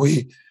on it. And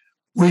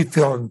we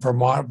feel in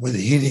Vermont with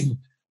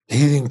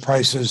heating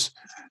prices,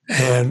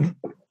 and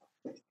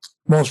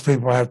most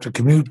people have to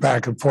commute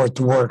back and forth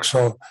to work.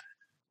 So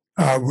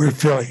we're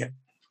feeling it.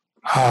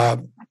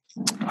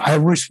 I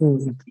wish we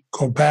would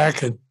go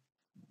back and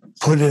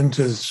put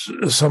into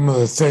some of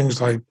the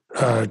things like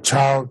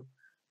child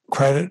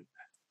credit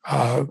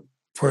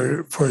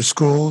for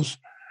schools.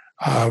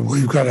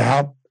 We've got to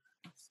help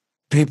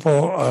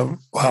people,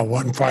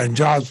 find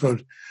jobs,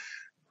 but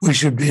we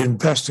should be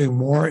investing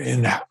more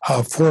in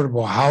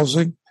affordable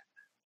housing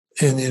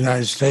in the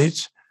United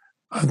States.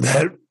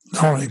 That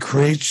not only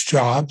creates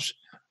jobs,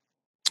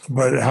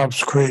 but it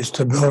helps create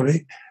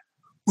stability.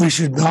 We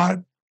should not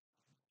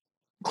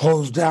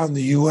close down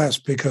the U.S.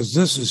 because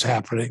this is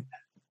happening.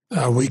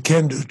 We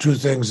can do two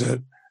things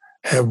at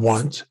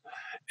once.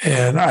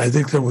 And I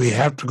think that we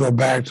have to go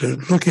back to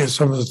looking at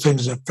some of the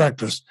things that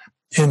affect us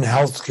in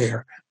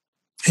healthcare,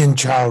 in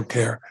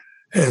childcare,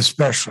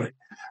 especially.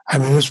 I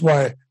mean, that's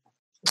why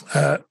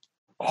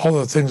all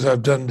the things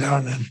I've done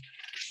down in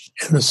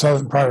the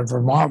southern part of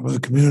Vermont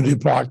with community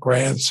block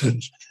grants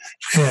and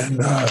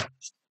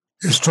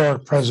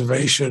historic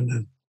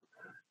preservation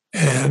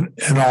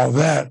and all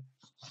that,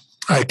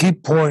 I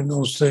keep pouring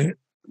those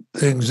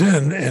things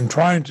in and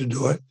trying to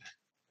do it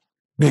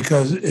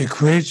because it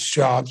creates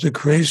jobs, it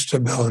creates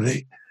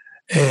stability,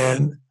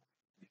 and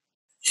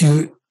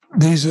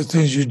these are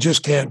things you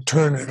just can't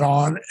turn it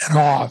on and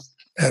off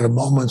at a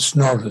moment's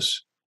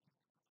notice.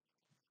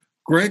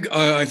 Greg,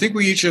 I think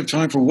we each have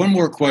time for one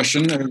more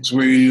question as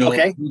we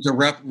need to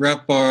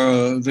wrap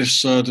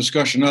this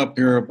discussion up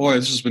here. Boy,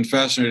 this has been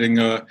fascinating,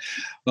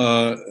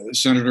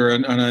 Senator,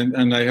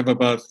 and I have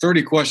about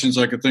 30 questions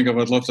I could think of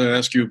I'd love to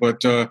ask you,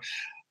 but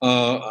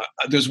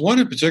there's one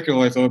in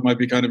particular I thought might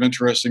be kind of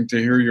interesting to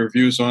hear your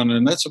views on,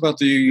 and that's about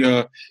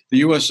the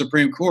U.S.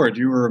 Supreme Court.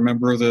 You were a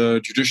member of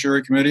the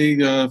Judiciary Committee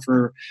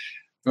for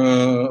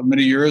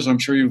many years. I'm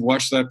sure you've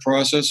watched that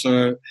process.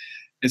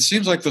 It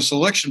seems like the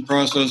selection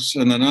process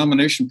and the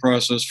nomination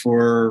process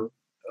for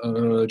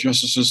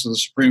justices of the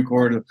Supreme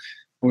Court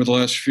over the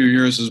last few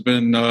years has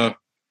been,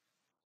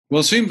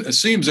 it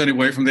seems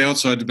anyway from the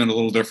outside to have been a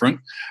little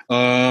different.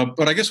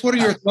 But I guess what are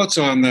your thoughts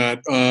on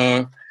that?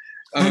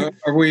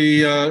 Are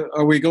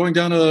we going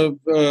down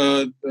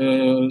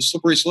a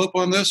slippery slope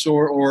on this,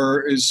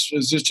 or is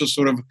this just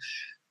sort of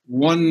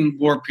one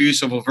more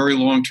piece of a very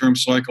long-term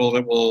cycle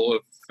that will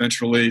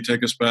eventually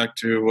take us back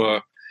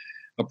to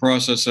a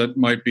process that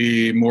might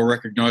be more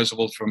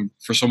recognizable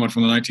for someone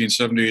from the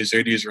 1970s,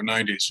 80s, or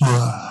 90s?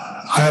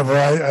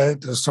 I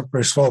think the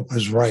slippery slope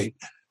is right.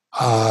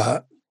 I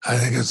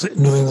think it's a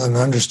New England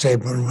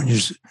understatement when you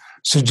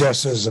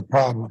suggest there's a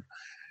problem.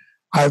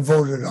 I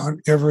voted on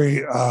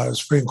every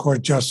Supreme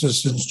Court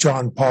justice since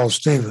John Paul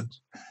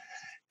Stevens,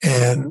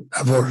 and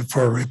I voted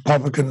for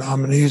Republican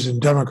nominees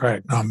and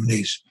Democratic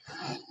nominees.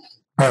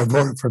 I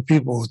voted for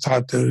people who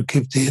thought they would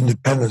keep the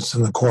independence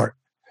in the court.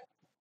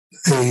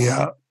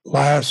 The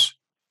last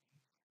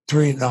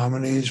three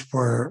nominees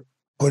were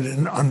put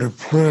in under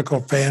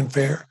political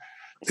fanfare.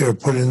 They were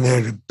put in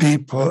there to be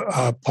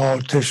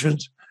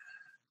politicians.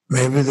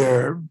 Maybe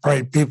they're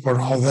bright people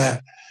and all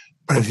that.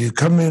 But if you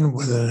come in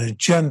with an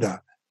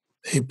agenda,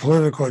 a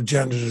political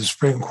agenda to the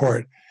Supreme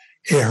Court,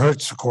 it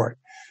hurts the court.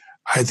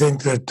 I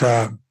think that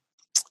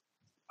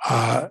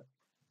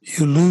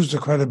you lose the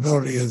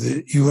credibility of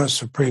the U.S.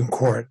 Supreme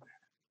Court.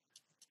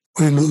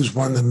 We lose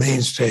one of the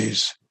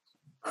mainstays,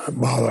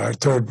 our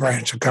third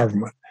branch of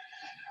government.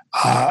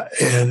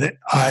 And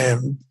I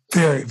am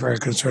very, very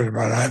concerned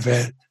about it. I've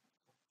had,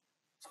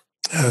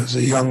 as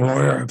a young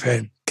lawyer, I've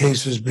had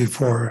cases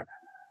before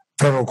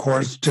federal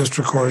courts,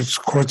 district courts,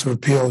 courts of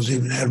appeals,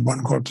 even had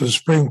one go to the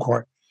Supreme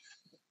Court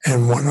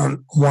and one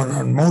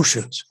on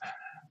motions.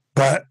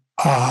 But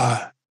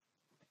I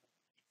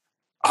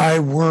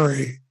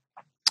worry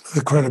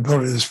the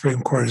credibility of the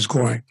Supreme Court is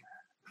going.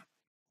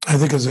 I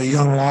think as a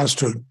young law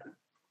student,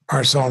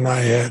 Marcel and I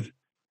had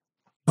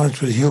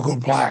lunch with Hugo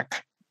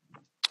Black,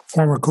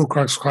 former Ku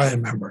Klux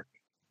Klan member,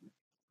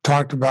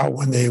 talked about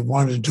when they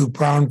wanted to do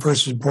Brown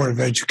versus Board of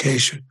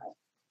Education.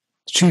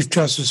 The Chief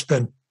Justice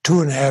spent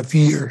 2.5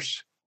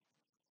 years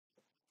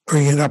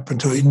bringing it up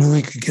until he knew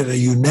he could get a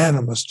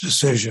unanimous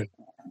decision,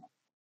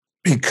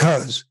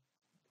 because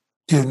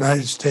the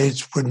United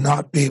States would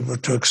not be able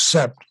to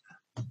accept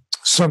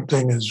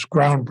something as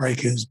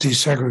groundbreaking as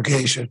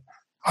desegregation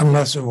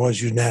unless it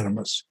was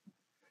unanimous.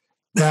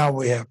 Now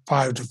we have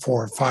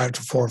 5-4,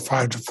 5-4,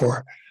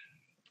 5-4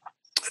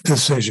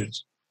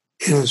 decisions.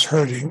 it is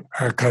hurting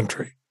our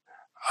country.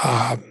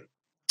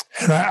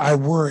 And I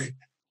worry,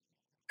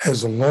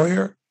 as a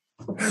lawyer,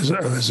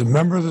 as a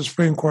member of the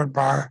Supreme Court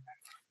bar,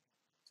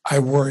 I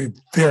worry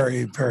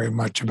very, very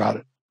much about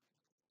it.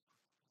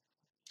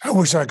 I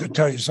wish I could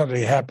tell you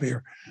something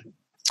happier,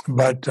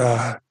 but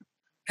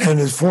and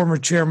as former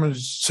chairman of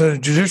the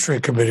Senate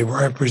Judiciary Committee,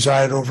 where I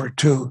preside over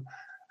two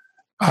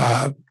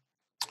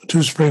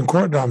Supreme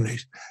Court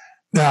nominees.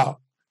 Now,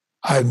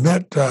 I've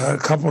met a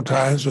couple of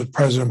times with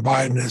President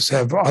Biden, as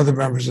have other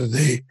members of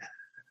the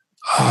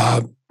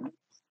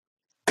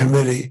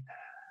committee.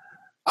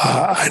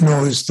 I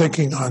know he's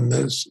thinking on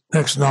this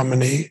next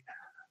nominee.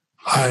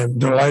 I'm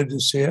delighted to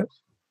see it.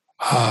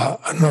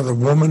 Another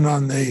woman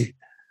on the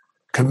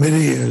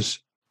committee is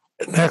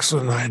an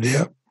excellent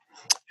idea,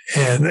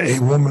 and a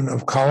woman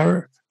of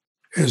color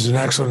is an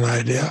excellent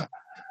idea,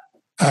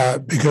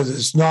 because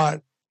it's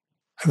not,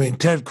 I mean,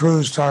 Ted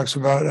Cruz talks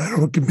about, I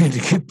don't mean to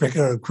keep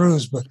picking on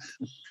Cruz, but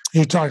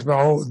he talks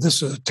about, oh,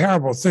 this is a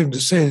terrible thing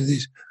to say to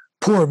these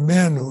poor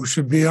men who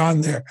should be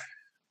on there.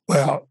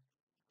 Well,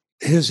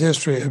 his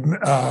history of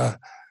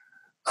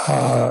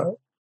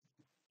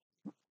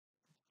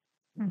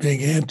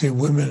being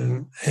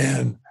anti-women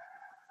and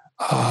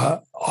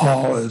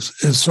all is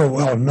so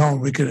well known,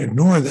 we can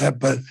ignore that,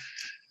 but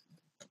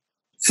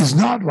it's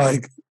not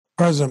like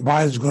President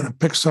Biden is going to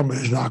pick somebody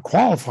who's not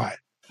qualified.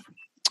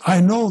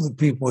 I know the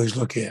people he's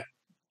looking at.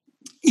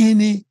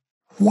 Any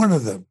one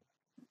of them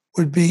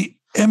would be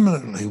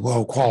eminently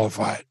well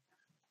qualified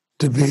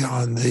to be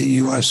on the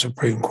U.S.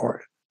 Supreme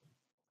Court.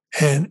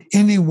 And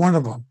any one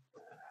of them,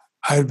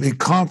 I'd be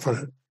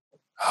confident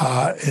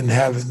in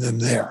having them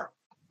there.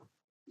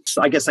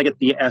 So I guess I get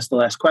to ask the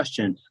last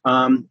question.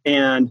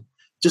 And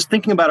just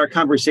thinking about our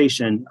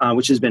conversation,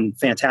 which has been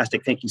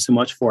fantastic. Thank you so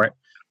much for it.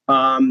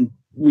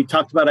 We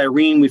talked about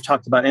Irene. We've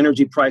talked about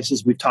energy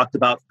prices. We've talked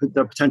about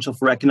the potential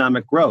for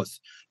economic growth.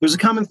 There's a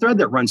common thread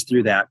that runs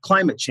through that: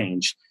 climate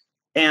change.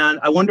 And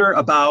I wonder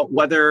about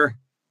whether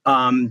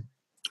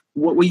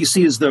what you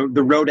see is the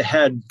road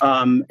ahead,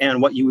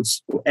 and what you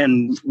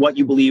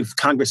believe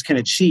Congress can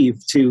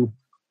achieve to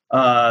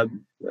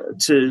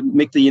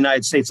make the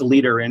United States a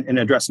leader in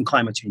addressing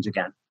climate change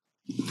again.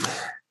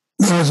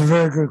 That's a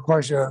very good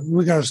question.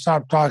 We got to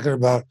stop talking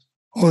about,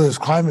 oh, this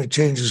climate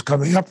change is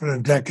coming up in a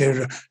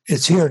decade.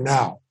 It's here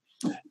now.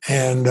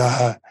 And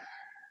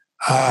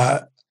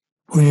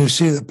when you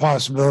see the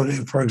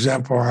possibility, for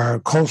example, our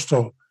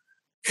coastal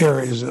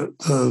areas,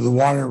 the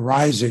water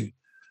rising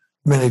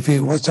many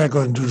feet, what's that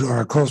going to do to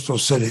our coastal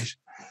cities?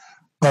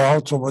 But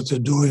also what's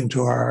it doing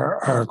to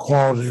our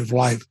quality of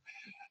life?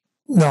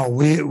 No,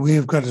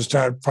 we've got to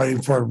start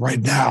fighting for it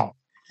right now.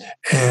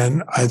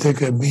 And I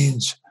think it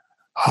means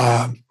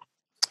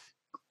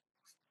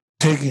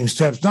taking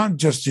steps, not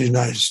just the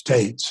United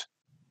States.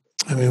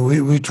 I mean,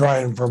 we try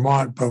in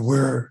Vermont, but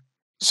we're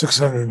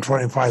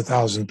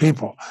 625,000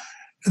 people.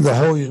 The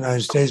whole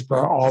United States, but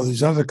all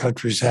these other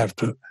countries have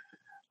to.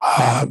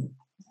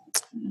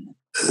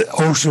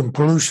 Ocean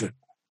pollution,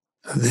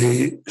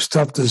 the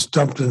stuff that's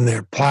dumped in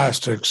there,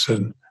 plastics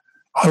and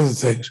other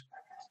things.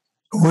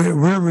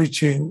 We're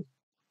reaching,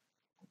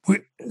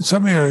 in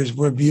some areas,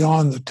 we're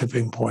beyond the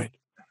tipping point.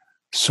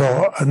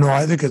 So, no,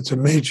 I think it's a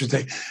major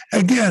thing.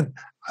 Again,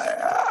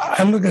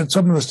 I look at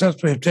some of the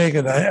steps we've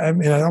taken. I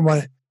mean, I don't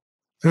mind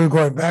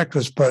going back to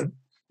this, but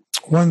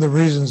one of the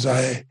reasons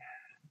I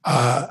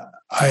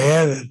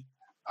added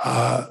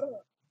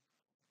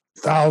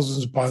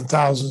thousands upon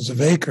thousands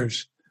of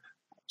acres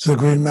to the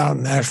Green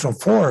Mountain National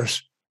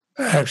Forest,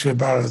 actually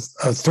about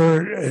a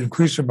third,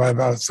 increased it by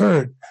about a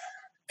third,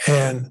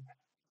 and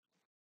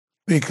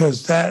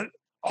because that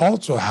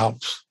also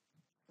helps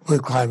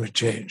with climate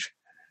change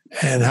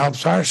and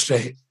helps our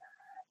state,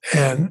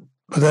 but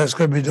that's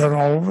going to be done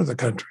all over the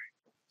country.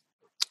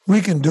 We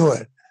can do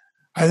it.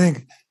 I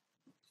think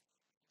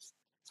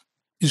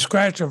you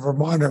scratch a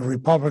Vermonter,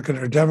 Republican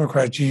or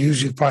Democrat, you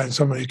usually find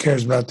somebody who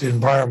cares about the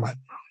environment.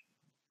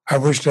 I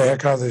wish the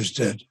heck others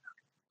did.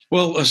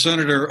 Well,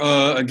 Senator,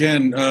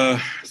 again,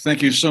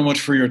 thank you so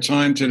much for your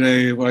time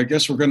today. Well, I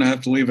guess we're going to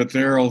have to leave it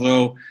there,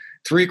 although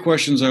 3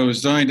 questions I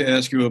was dying to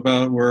ask you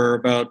about were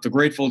about the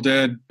Grateful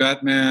Dead,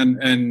 Batman,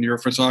 and your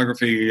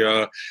photography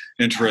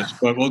interest.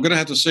 But we're going to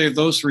have to save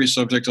those 3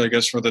 subjects, I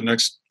guess, for the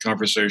next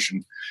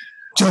conversation.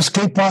 Just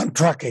keep on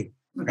trucking.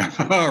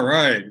 All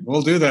right.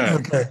 We'll do that.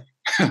 Okay.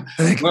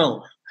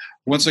 Well,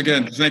 once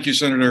again, thank you,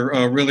 Senator.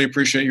 Really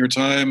appreciate your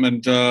time,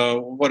 and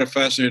what a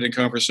fascinating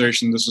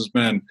conversation this has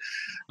been.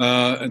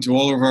 And to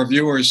all of our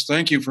viewers,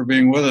 thank you for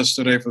being with us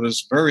today for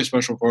this very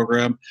special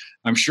program.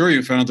 I'm sure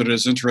you found it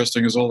as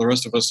interesting as all the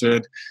rest of us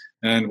did.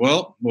 And,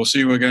 well, we'll see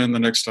you again the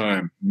next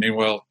time.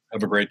 Meanwhile,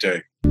 have a great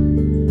day.